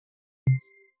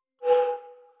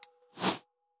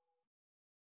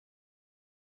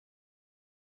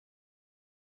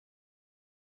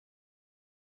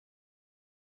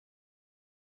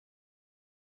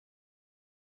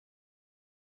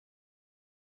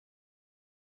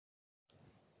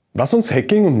Was uns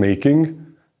Hacking und Making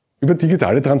über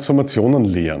digitale Transformationen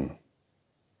lehren.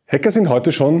 Hacker sind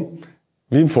heute schon,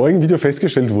 wie im vorigen Video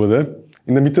festgestellt wurde,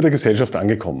 in der Mitte der Gesellschaft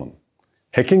angekommen.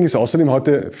 Hacking ist außerdem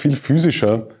heute viel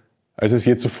physischer, als es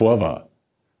je zuvor war.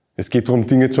 Es geht darum,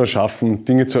 Dinge zu erschaffen,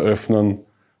 Dinge zu öffnen,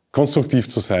 konstruktiv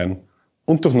zu sein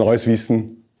und durch neues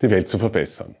Wissen die Welt zu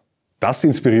verbessern. Das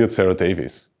inspiriert Sarah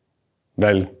Davis,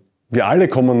 weil wir alle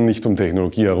kommen nicht um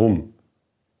Technologie herum,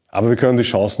 aber wir können die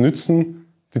Chance nützen,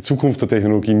 die Zukunft der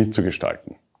Technologie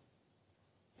mitzugestalten.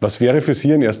 Was wäre für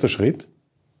Sie ein erster Schritt?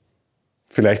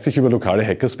 Vielleicht sich über lokale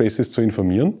Hackerspaces zu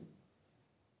informieren?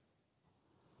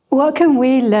 What can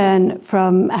we learn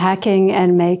from hacking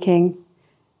and making?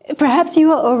 Perhaps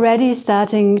you are already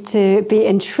starting to be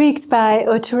intrigued by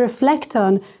or to reflect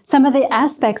on some of the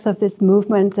aspects of this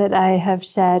movement that I have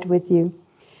shared with you.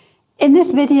 In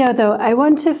this video, though, I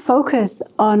want to focus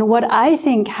on what I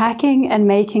think hacking and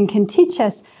making can teach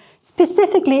us,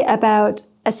 specifically about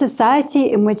a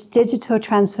society in which digital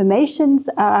transformations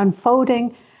are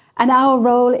unfolding and our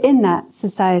role in that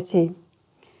society.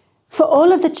 For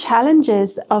all of the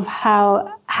challenges of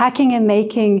how hacking and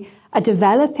making are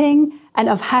developing and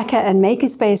of hacker and maker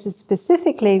spaces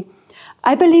specifically,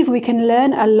 I believe we can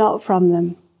learn a lot from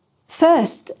them.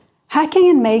 First, hacking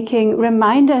and making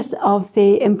remind us of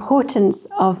the importance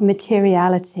of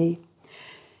materiality.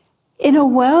 In a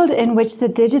world in which the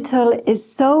digital is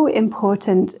so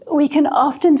important, we can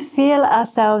often feel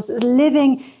ourselves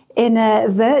living in a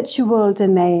virtual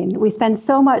domain. We spend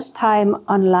so much time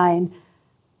online.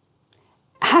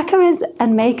 Hackers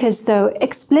and makers, though,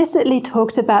 explicitly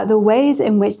talked about the ways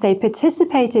in which they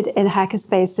participated in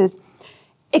hackerspaces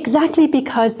exactly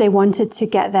because they wanted to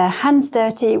get their hands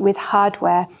dirty with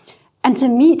hardware and to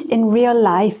meet in real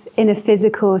life in a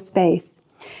physical space.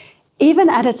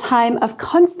 Even at a time of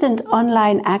constant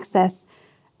online access,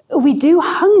 we do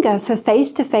hunger for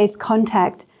face-to-face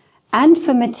contact and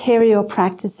for material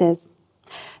practices.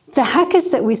 The hackers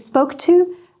that we spoke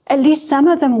to, at least some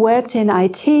of them worked in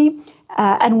IT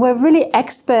and were really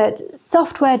expert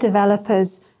software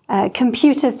developers,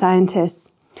 computer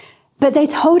scientists. But they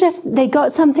told us they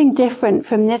got something different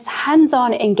from this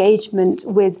hands-on engagement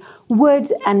with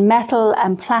wood and metal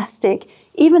and plastic,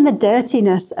 even the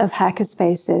dirtiness of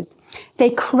hackerspaces. They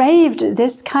craved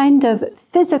this kind of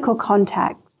physical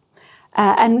contact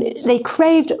and they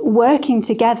craved working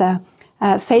together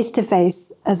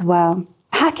face-to-face as well.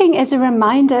 Hacking is a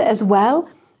reminder as well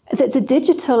that the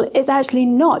digital is actually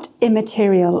not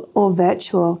immaterial or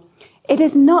virtual. It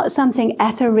is not something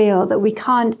ethereal that we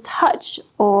can't touch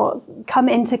or come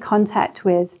into contact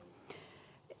with.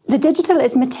 The digital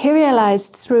is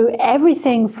materialized through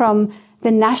everything from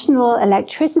the national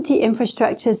electricity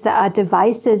infrastructures that our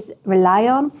devices rely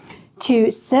on,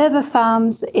 to server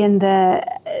farms in the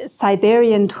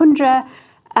Siberian tundra,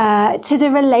 to the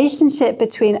relationship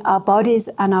between our bodies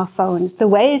and our phones, the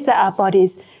ways that our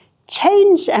bodies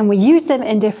change and we use them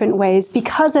in different ways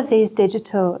because of these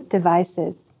digital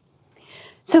devices.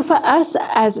 So for us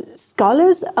as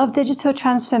scholars of digital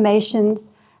transformation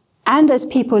and as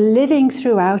people living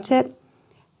throughout it,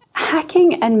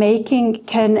 hacking and making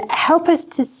can help us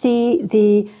to see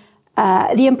the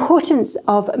importance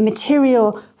of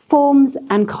material forms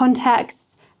and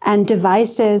contexts and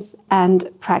devices and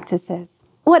practices.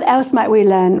 What else might we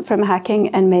learn from hacking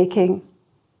and making?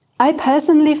 I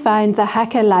personally find the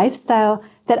hacker lifestyle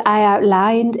that I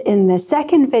outlined in the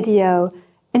second video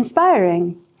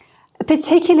inspiring,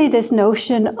 particularly this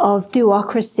notion of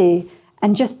doocracy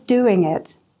and just doing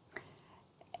it.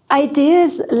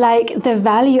 Ideas like the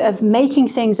value of making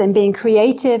things and being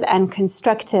creative and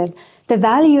constructive, the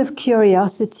value of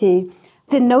curiosity,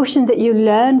 the notion that you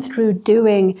learn through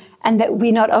doing and that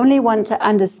we not only want to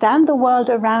understand the world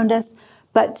around us,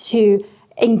 but to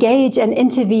engage and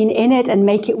intervene in it and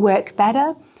make it work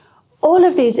better. All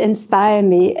of these inspire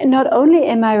me, not only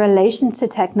in my relation to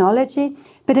technology,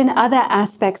 but in other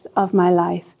aspects of my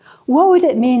life. What would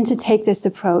it mean to take this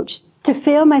approach, to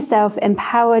feel myself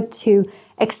empowered to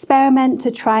experiment,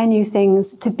 to try new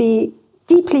things, to be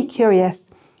deeply curious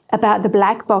about the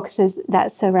black boxes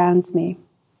that surrounds me?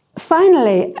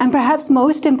 Finally, and perhaps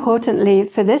most importantly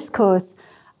for this course,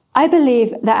 I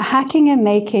believe that hacking and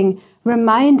making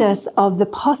remind us of the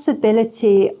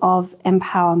possibility of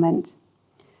empowerment.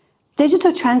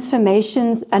 Digital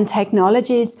transformations and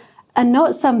technologies are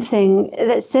not something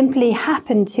that simply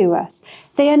happen to us.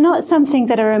 They are not something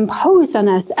that are imposed on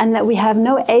us and that we have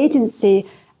no agency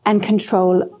and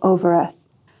control over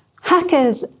us.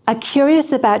 Hackers are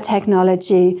curious about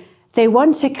technology. They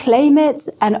want to claim it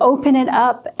and open it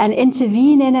up and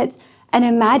intervene in it and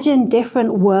imagine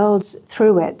different worlds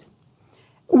through it.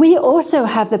 We also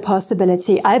have the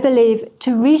possibility, I believe,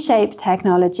 to reshape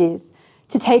technologies,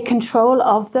 to take control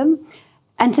of them,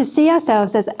 and to see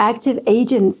ourselves as active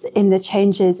agents in the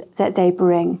changes that they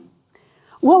bring.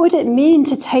 What would it mean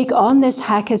to take on this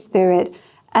hacker spirit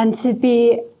and to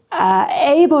be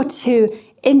able to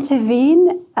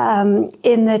intervene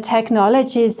in the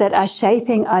technologies that are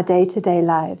shaping our day-to-day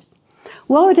lives?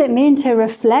 What would it mean to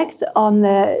reflect on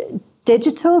the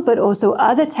digital but also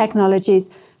other technologies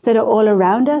that are all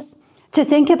around us, to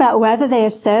think about whether they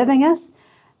are serving us,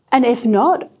 and if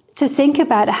not, to think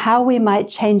about how we might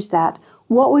change that,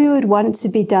 what we would want to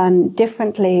be done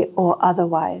differently or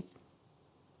otherwise.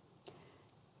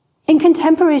 In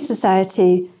contemporary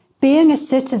society, being a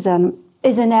citizen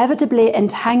is inevitably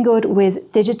entangled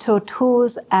with digital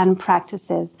tools and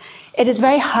practices. It is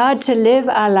very hard to live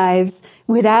our lives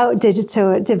without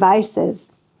digital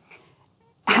devices.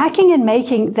 Hacking and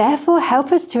making therefore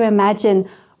help us to imagine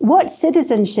what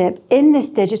citizenship in this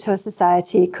digital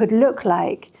society could look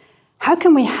like. How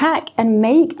can we hack and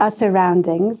make our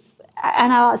surroundings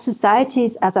and our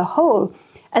societies as a whole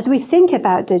as we think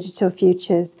about digital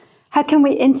futures? How can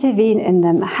we intervene in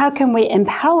them? How can we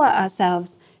empower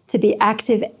ourselves to be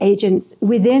active agents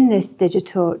within this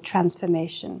digital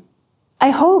transformation?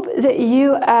 I hope that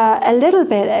you are a little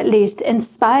bit, at least,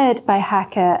 inspired by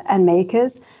hacker and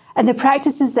makers and the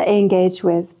practices that they engage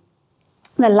with,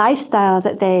 the lifestyle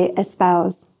that they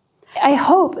espouse. I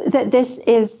hope that this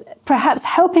is perhaps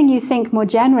helping you think more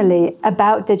generally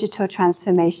about digital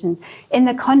transformations in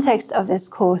the context of this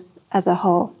course as a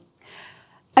whole.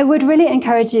 I would really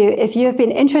encourage you, if you have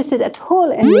been interested at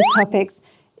all in these topics,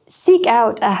 seek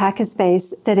out a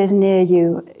hackerspace that is near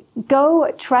you.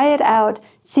 Go try it out,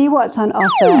 see what's on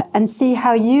offer, and see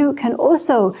how you can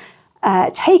also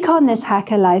take on this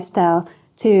hacker lifestyle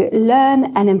to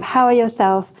learn and empower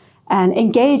yourself and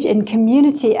engage in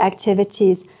community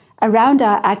activities around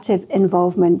our active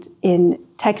involvement in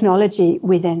technology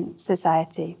within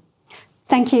society.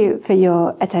 Thank you for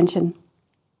your attention.